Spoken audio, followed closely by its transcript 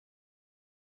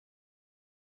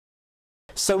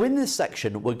So in this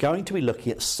section, we're going to be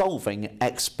looking at solving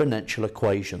exponential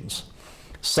equations.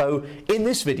 So in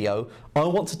this video, I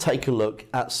want to take a look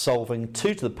at solving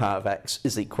 2 to the power of x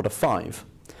is equal to 5.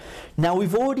 Now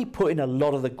we've already put in a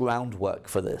lot of the groundwork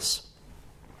for this.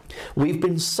 We've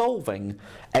been solving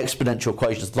exponential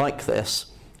equations like this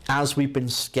as we've been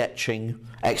sketching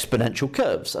exponential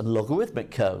curves and logarithmic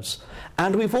curves.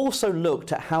 And we've also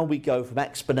looked at how we go from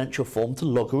exponential form to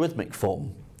logarithmic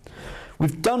form.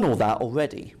 We've done all that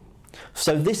already.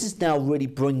 So this is now really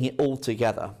bringing it all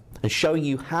together and showing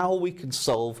you how we can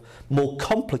solve more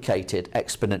complicated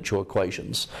exponential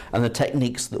equations and the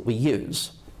techniques that we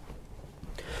use.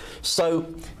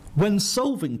 So when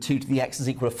solving 2 to the x is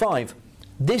equal to 5,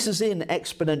 this is in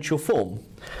exponential form.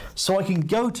 So I can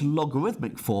go to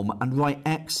logarithmic form and write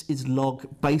x is log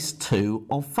base 2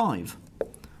 of 5.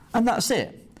 And that's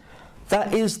it.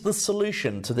 That is the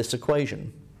solution to this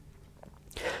equation.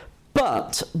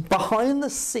 But behind the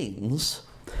scenes,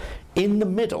 in the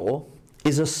middle,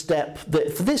 is a step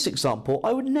that, for this example,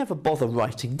 I would never bother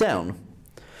writing down,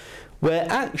 where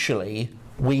actually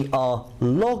we are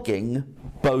logging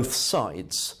both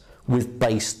sides with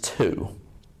base 2.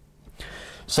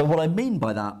 So what I mean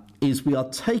by that is we are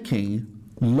taking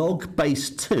log base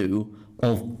 2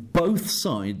 of both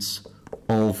sides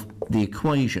of the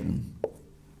equation.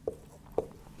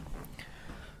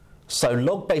 So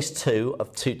log base 2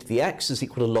 of 2 to the x is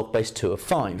equal to log base 2 of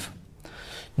 5.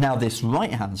 Now this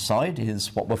right-hand side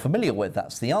is what we're familiar with,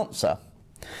 that's the answer.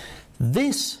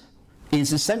 This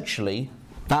is essentially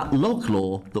that log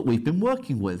law that we've been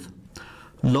working with.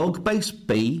 Log base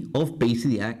b of b to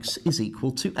the x is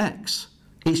equal to x.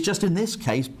 It's just in this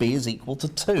case b is equal to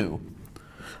 2.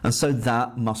 And so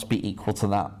that must be equal to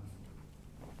that.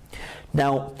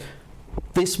 Now,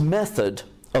 this method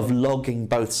of logging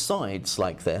both sides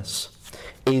like this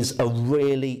is a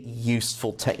really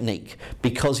useful technique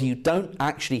because you don't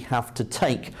actually have to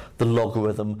take the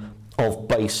logarithm of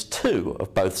base 2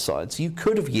 of both sides. You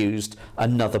could have used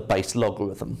another base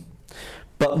logarithm.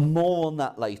 But more on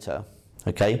that later.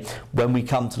 Okay, when we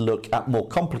come to look at more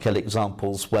complicated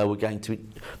examples where we're going to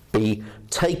be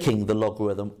taking the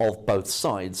logarithm of both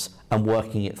sides and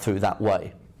working it through that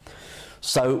way.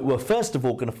 So we're first of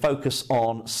all going to focus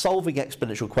on solving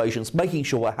exponential equations, making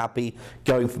sure we're happy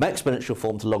going from exponential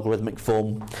form to logarithmic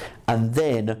form, and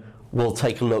then we'll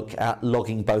take a look at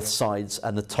logging both sides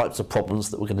and the types of problems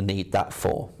that we're going to need that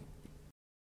for.